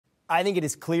I think it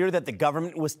is clear that the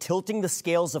government was tilting the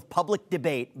scales of public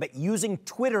debate, but using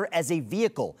Twitter as a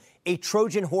vehicle, a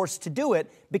Trojan horse to do it,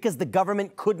 because the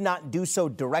government could not do so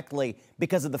directly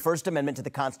because of the First Amendment to the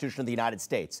Constitution of the United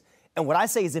States. And what I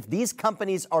say is if these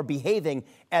companies are behaving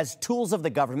as tools of the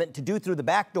government to do through the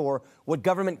back door what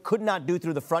government could not do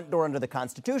through the front door under the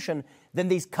Constitution, then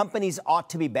these companies ought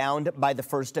to be bound by the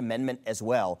First Amendment as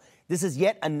well. This is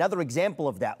yet another example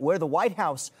of that, where the White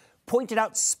House pointed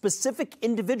out specific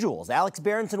individuals. Alex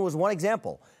Berenson was one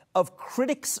example of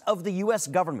critics of the U.S.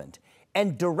 government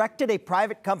and directed a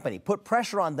private company, put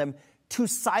pressure on them to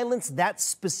silence that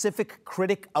specific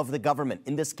critic of the government,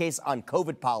 in this case on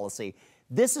COVID policy.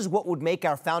 This is what would make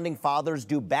our founding fathers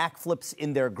do backflips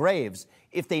in their graves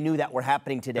if they knew that were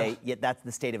happening today, yet that's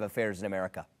the state of affairs in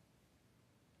America.